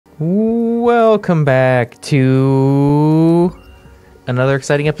Welcome back to another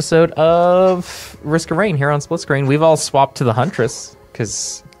exciting episode of Risk of Rain here on SplitScreen. We've all swapped to the Huntress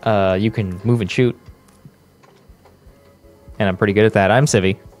because you can move and shoot. And I'm pretty good at that. I'm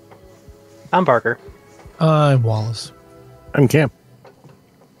Civvie. I'm Parker. I'm Wallace. I'm Cam.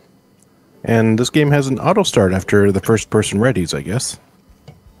 And this game has an auto start after the first person readies, I guess.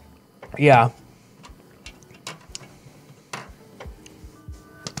 Yeah.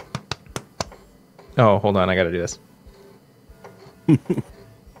 Oh, hold on. I gotta do this.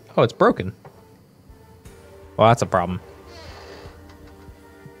 Oh, it's broken. Well, that's a problem.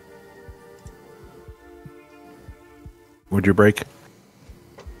 Would you break?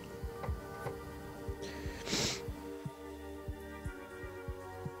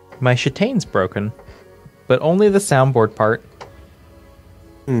 My chitane's broken, but only the soundboard part.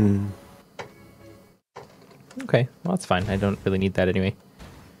 Okay, well, that's fine. I don't really need that anyway.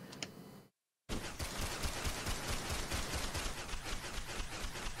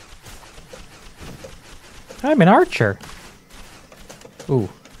 I'm an archer. Ooh.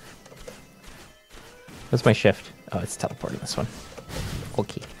 What's my shift? Oh, it's teleporting this one.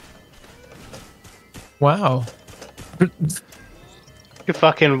 Okay. Wow. You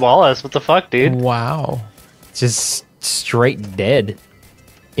fucking Wallace. What the fuck, dude? Wow. Just straight dead.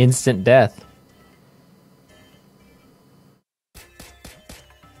 Instant death.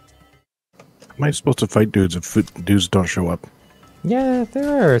 Am I supposed to fight dudes if dudes don't show up? Yeah,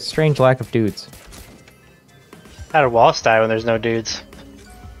 there are a strange lack of dudes. How did Wallace die when there's no dudes?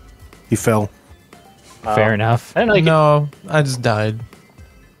 He fell. Fair enough. I didn't know you No, I just died.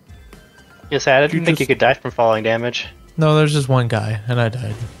 could, I didn't think you could die from falling damage. No, there's just one guy, and I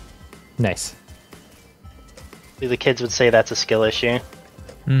died. Nice. The kids would say that's a skill issue.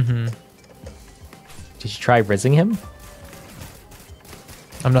 Mm-hmm. Did you try rizzing him?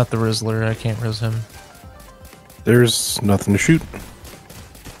 I'm not the Rizzler. I can't Rizz him. There's nothing to shoot.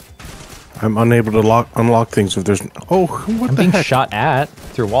 I'm unable to unlock things if there's... Oh, what I'm the being heck? shot at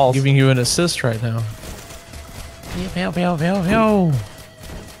through walls. Giving you an assist right now. Yo.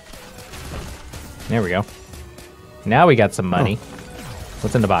 There we go. Now we got some money.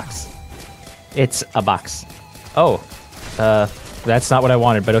 What's in the box? It's a box. Oh. That's not what I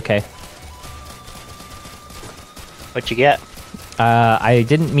wanted, but okay. What'd you get? I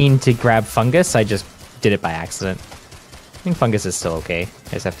didn't mean to grab fungus. I just did it by accident. I think fungus is still okay. I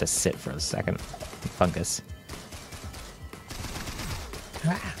just have to sit for a second. Fungus.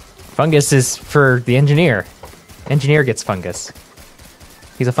 Fungus is for the engineer. Engineer gets fungus.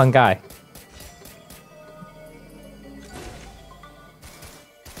 He's a fun guy.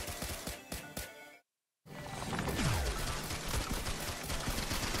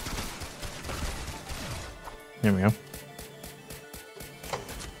 There we go.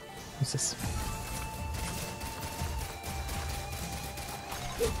 What's this?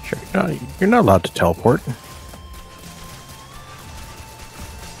 Sure, you're not allowed to teleport.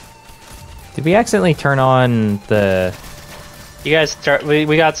 Did we accidentally turn on the... You guys start. We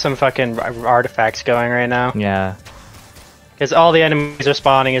got some fucking artifacts going right now. Yeah. Because all the enemies are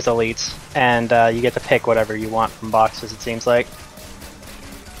spawning as elites, and you get to pick whatever you want from boxes, it seems like.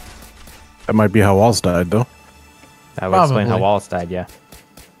 That might be how Walls died, though. That would explain how Probably. Wallace died, yeah.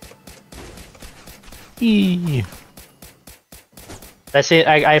 Eee. That's it.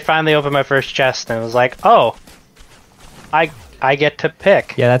 I finally opened my first chest, and it was like, oh, I get to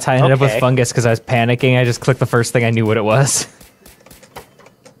pick. Yeah, that's how I ended up with Okay. fungus, because I was panicking. I just clicked the first thing I knew what it was.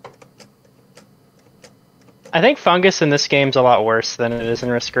 I think fungus in this game's a lot worse than it is in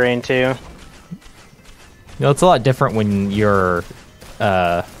Risk of Rain 2. You know, it's a lot different when you're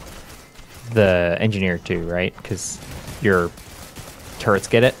the engineer too, right? Because your turrets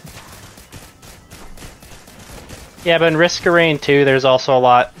get it. Yeah, but in Risk of Rain 2, there's also a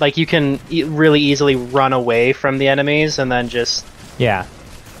lot... Like, you can really easily run away from the enemies and then just... Yeah,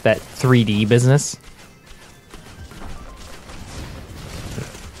 that 3D business.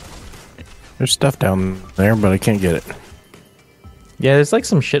 There's stuff down there, but I can't get it. Yeah, there's like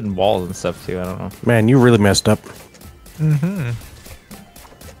some shit in walls and stuff too. I don't know. Man, you really messed up. Mm-hmm.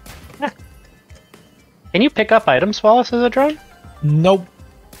 Can you pick up items, Wallace, as a drone? Nope.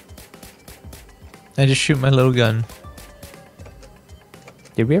 I just shoot my little gun.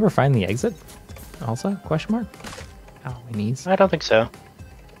 Did we ever find the exit? Also? Question mark? Ow, my knees. I don't think so.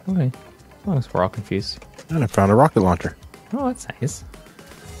 Okay. As long as we're all confused. And I found a rocket launcher. Oh, that's nice.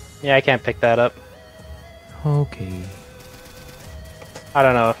 Yeah, I can't pick that up. Okay. I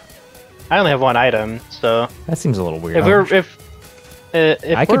don't know. I only have one item, so That seems a little weird. if we're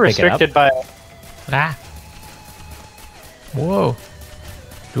I could we're pick it up. restricted by Ah. Whoa.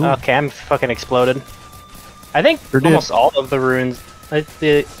 Ooh. Okay, I'm fucking exploded. I think You're dead. almost all of the runes.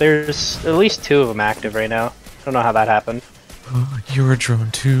 There's at least 2 of them active right now. I don't know how that happened. You're a drone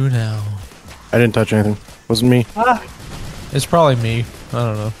too now. I didn't touch anything. Wasn't me. Ah! It's probably me. I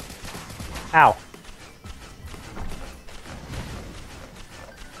don't know. Ow.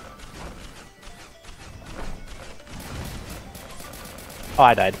 Oh,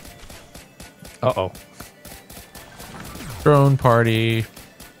 I died. Uh-oh. Drone party.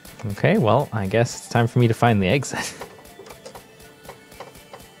 Okay, well, I guess it's time for me to find the exit.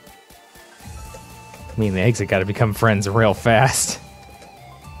 Me and the exit gotta become friends real fast.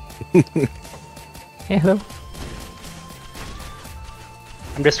 Hey, hello.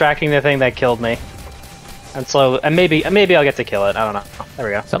 I'm distracting the thing that killed me. And maybe I'll get to kill it. I don't know. There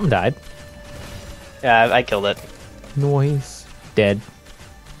we go. Something died. Yeah, I killed it. Noise. Dead.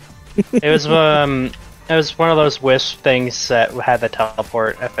 It was one of those wisp things that had the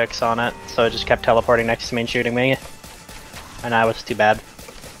teleport effects on it, so it just kept teleporting next to me and shooting me. And I was too bad.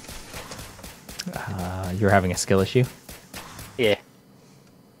 You're having a skill issue? Yeah.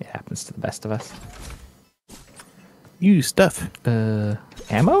 It happens to the best of us. You stuff.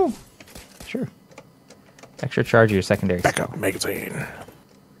 Ammo? Sure. Extra charge your secondary Back skill. up magazine.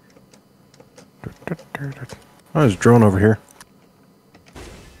 Oh, there's a drone over here.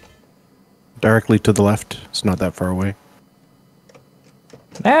 Directly to the left. It's not that far away.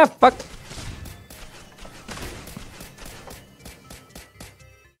 Ah, fuck!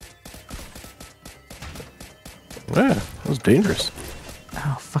 Yeah, that was dangerous.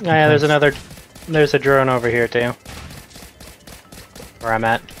 Oh, fucking Yeah, Christ. there's a drone over here too. Where I'm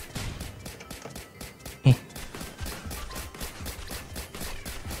at. Eh.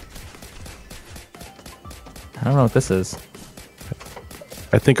 I don't know what this is.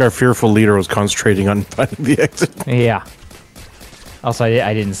 I think our fearful leader was concentrating on finding the exit. Yeah. Also,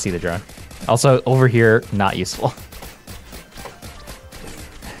 I didn't see the drone. Also, over here, not useful.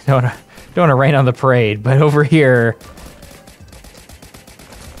 Don't wanna rain on the parade, but over here,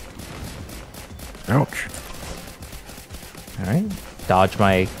 Ouch. all right. Dodge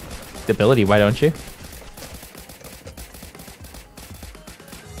my ability, why don't you?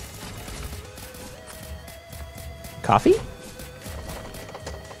 Coffee?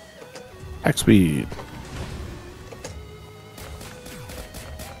 Hack speed.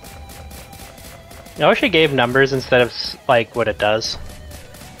 I wish it gave numbers instead of like what it does.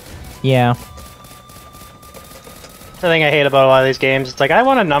 Yeah. The thing I hate about a lot of these games, it's like I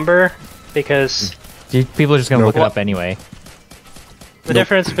want a number because People are just gonna No. look it up anyway. the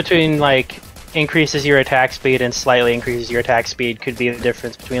difference between like increases your attack speed and slightly increases your attack speed could be the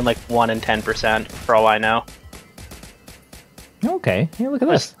difference between like 1 and 10% for all I know. Okay. Yeah, look at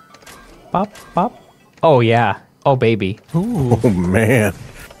this. Pop, pop. Oh, yeah. Oh, baby. Ooh. Oh, man.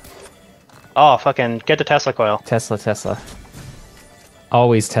 Oh, fucking get the Tesla coil. Tesla.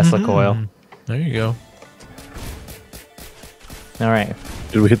 Always Tesla coil. There you go. All right.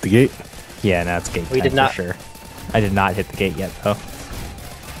 Did we hit the gate? Yeah, now it's gate We time did not. for sure. I did not hit the gate yet, though.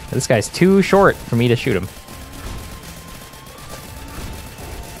 This guy's too short for me to shoot him.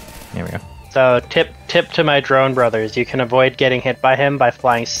 There we go. So tip to my drone brothers: you can avoid getting hit by him by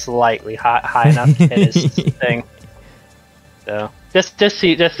flying slightly high enough to hit his thing. So just There's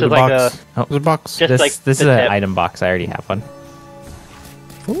a like box. Oh. There's a box. Just This like is the an tip. item box. I already have one.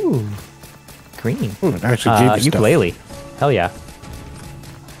 Ooh. Green. Ooh, it actually gave you Ukulele. Hell yeah.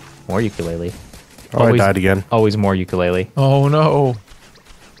 More ukulele. stuff. Oh, I died again. Always more ukulele. Oh no.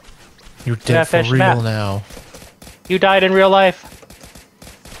 You're dead Yeah, for fish real map. now. You died in real life.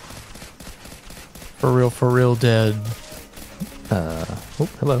 For real dead. Oh,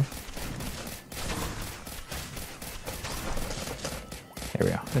 hello. There we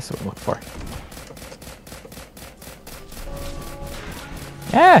go. This is what I'm looking for.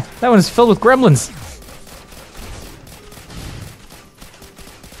 Ah, that one is filled with gremlins.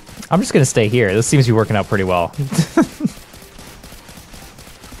 I'm just gonna stay here. This seems to be working out pretty well.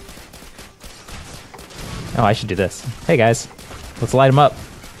 Oh, I should do this. Hey guys, let's light them up.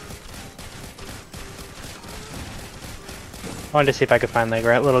 I wanted to see if I could find the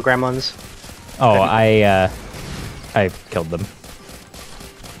little gremlins. Oh, I killed them.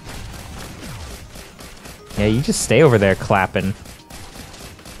 Yeah, you just stay over there clapping.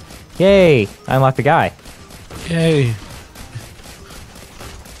 Yay! I unlocked the guy. Yay.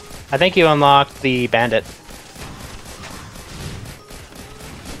 I think you unlocked the bandit.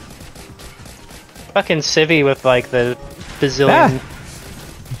 Fucking Civvie with like the bazillion.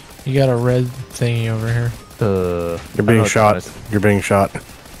 You got a red thingy over here. I You're don't know being what shot. that is. You're being shot.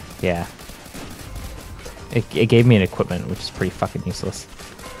 Yeah. It gave me an equipment, which is pretty fucking useless.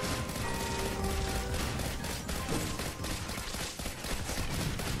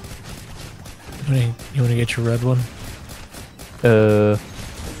 You wanna get your red one?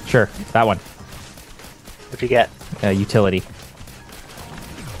 Sure, that one. What'd you get? Utility.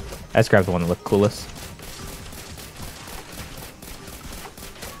 I just grabbed the one that looked coolest.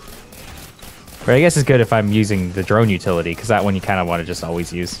 But I guess it's good if I'm using the drone utility, because that one you kind of want to just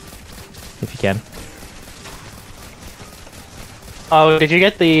always use, if you can. Oh, did you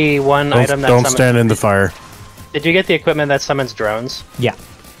get the one item that Don't summons... stand in the fire. Did you get the equipment that summons drones? Yeah.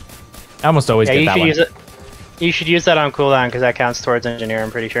 I almost always Yeah, get you that should one. use it. You should use that on cooldown because that counts towards engineer. I'm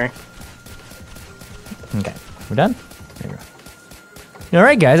pretty sure. Okay, we're done? There we go.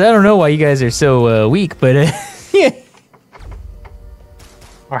 Alright guys, I don't know why you guys are so weak, but yeah.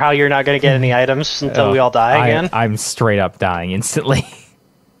 Or how you're not gonna get any items until we all die again. I'm straight up dying instantly.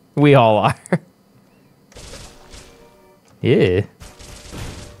 We all are. Yeah.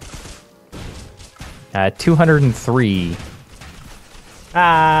 203.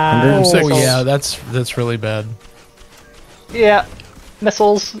 Ah, 106. Oh yeah, that's really bad. yeah.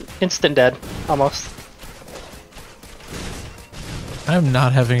 Missiles, instant dead, almost. I'm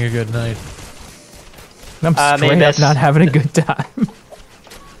not having a good night. I'm straight maybe up not having a good time.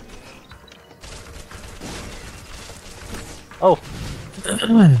 Oh.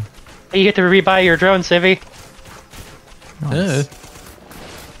 You get to rebuy your drone, Civvie. Uh,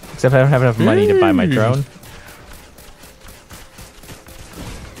 Except I don't have enough money to buy my drone.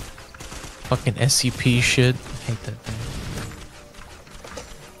 Fucking SCP shit. Hate that thing.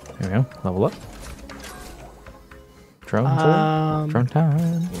 There we go. Level up. Drone time. Drone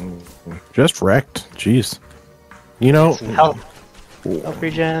time. Just wrecked. Jeez. You know, Some health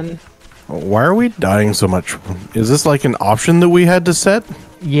regen. why are we dying so much? Is this like an option that we had to set?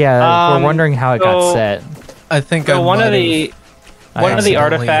 Yeah, we're wondering how it got so- set. I think So I one of might the have- one of the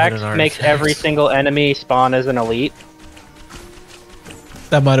accidentally hit artifacts an makes artifact. every single enemy spawn as an elite,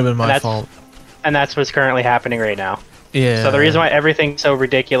 that might have been my that's- fault. and that's what's currently happening right now. Yeah. So the reason why everything's so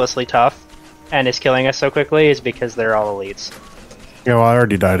ridiculously tough and is killing us so quickly is because they're all elites. Yeah, well, I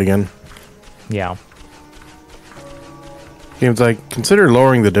already died again. Yeah. Game's like, consider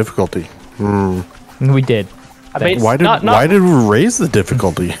lowering the difficulty. We did. I mean, Why did we raise the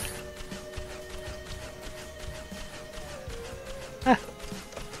difficulty?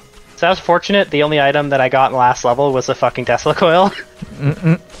 So I was fortunate. The only item that I got in the last level was a fucking Tesla coil.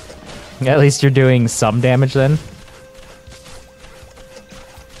 At least you're doing some damage then.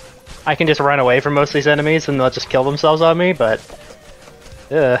 I can just run away from most of these enemies and they'll just kill themselves on me, but...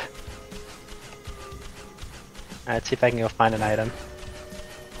 Ugh. Let's see if I can go find an item.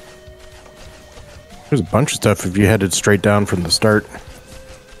 There's a bunch of stuff if you headed straight down from the start.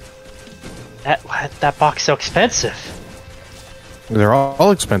 That box so expensive. They're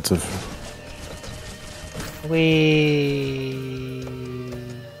all expensive. We.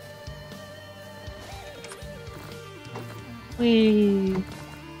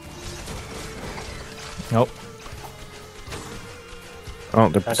 Nope. Oh,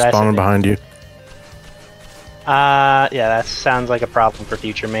 they're that's spawning okay. behind you. Yeah, that sounds like a problem for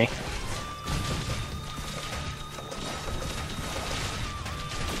future me.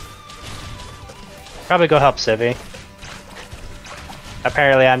 Probably go help Civvie.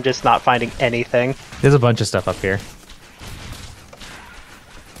 Apparently, I'm just not finding anything. There's a bunch of stuff up here.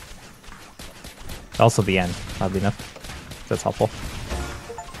 Also the end, oddly enough. That's helpful.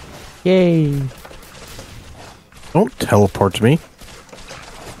 Yay! Don't teleport to me.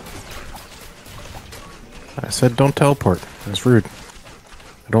 I said don't teleport. That's rude.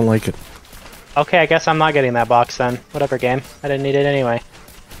 I don't like it. Okay, I guess I'm not getting that box then. Whatever, game. I didn't need it anyway.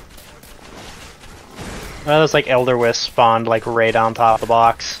 Well, those like Elder Wisp spawned like right on top of the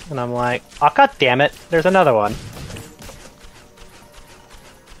box, and I'm like, oh god damn it, there's another one.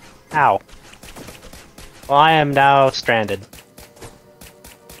 Ow. Well, I am now stranded.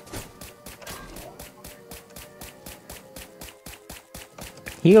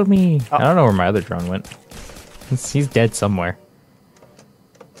 Heal me! Oh. I don't know where my other drone went. He's dead somewhere.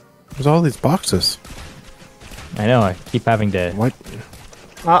 There's all these boxes. I know, I keep having to... What?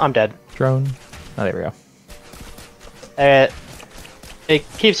 Oh, I'm dead. Drone? Oh, there we go. It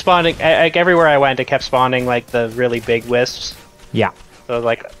keeps spawning, like everywhere I went, it kept spawning like the really big wisps. Yeah. So I was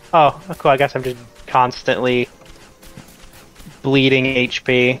like, oh, cool, I guess I'm just constantly bleeding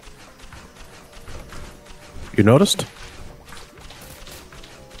HP. You noticed?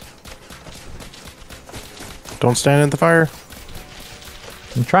 Don't stand in the fire.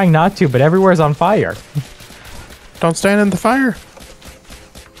 I'm trying not to, but everywhere's on fire. Don't stand in the fire.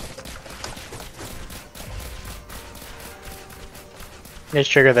 Just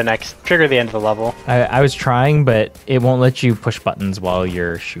trigger the end of the level. I was trying, but it won't let you push buttons while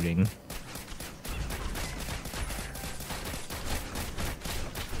you're shooting.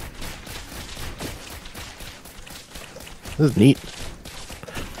 This is neat.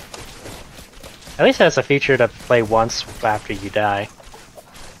 At least it has a feature to play once after you die.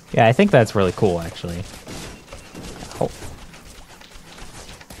 Yeah, I think that's really cool, actually. Oh,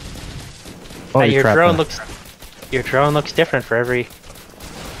 Oh, Your trapped drone now. looks different for every.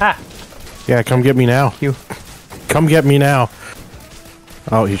 Ah, Yeah, come get me now. you. Come get me now.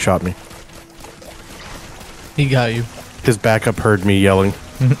 Oh, he shot me. He got you. His backup heard me yelling.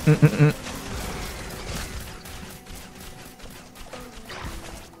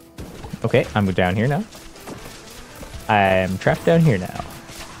 Okay, I'm down here now. I'm trapped down here now.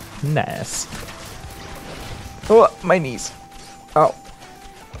 Nice. Oh, my knees. Oh.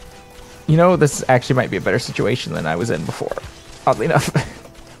 You know, this actually might be a better situation than I was in before. Oddly enough.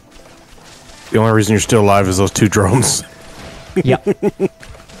 The only reason you're still alive is those 2 drones. Yep.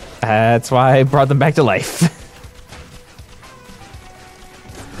 That's why I brought them back to life.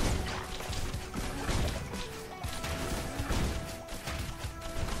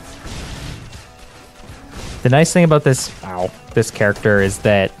 The nice thing about this character is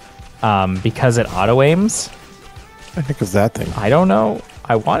that because it auto aims, What the heck is that thing? I don't know.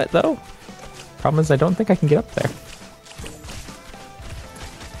 I want it though. Problem is I don't think I can get up there.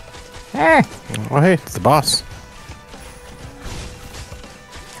 Eh. Oh, hey, it's the boss.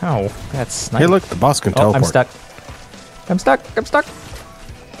 Oh, that's nice. Hey, look, the boss can Oh, teleport. I'm stuck. I'm stuck. I'm stuck.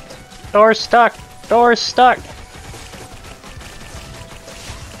 door's stuck. Door's stuck.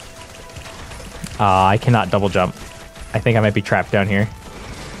 I cannot double jump. I think I might be trapped down here.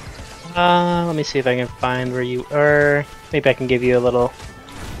 Let me see if I can find where you are. Maybe I can give you a little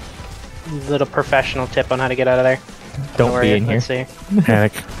professional tip on how to get out of there. Don't be in here. Let's see.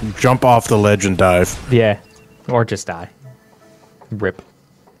 Panic. Jump off the ledge and dive. Yeah. Or just die. Rip.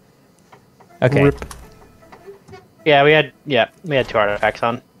 Okay. Rip. Yeah, we had 2 artifacts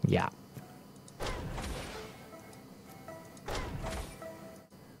on. Yeah.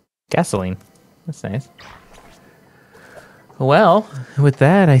 Gasoline. That's nice. Well, with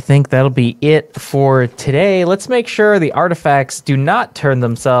that, I think that'll be it for today. Let's make sure the artifacts do not turn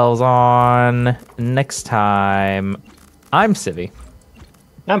themselves on next time. I'm Civvie.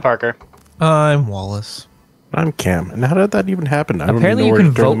 I'm Parker. I'm Wallace. I'm Cam. And how did that even happen? I don't Apparently, even know you where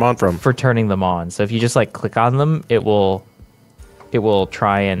can to turn vote them on from. for turning them on. So if you just like click on them, it will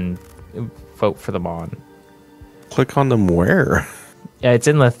try and vote for them on. Click on them where? Yeah, it's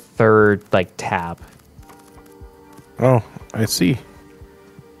in the third tab. Oh, I see.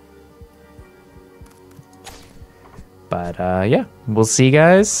 But yeah, we'll see you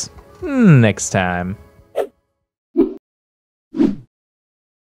guys next time.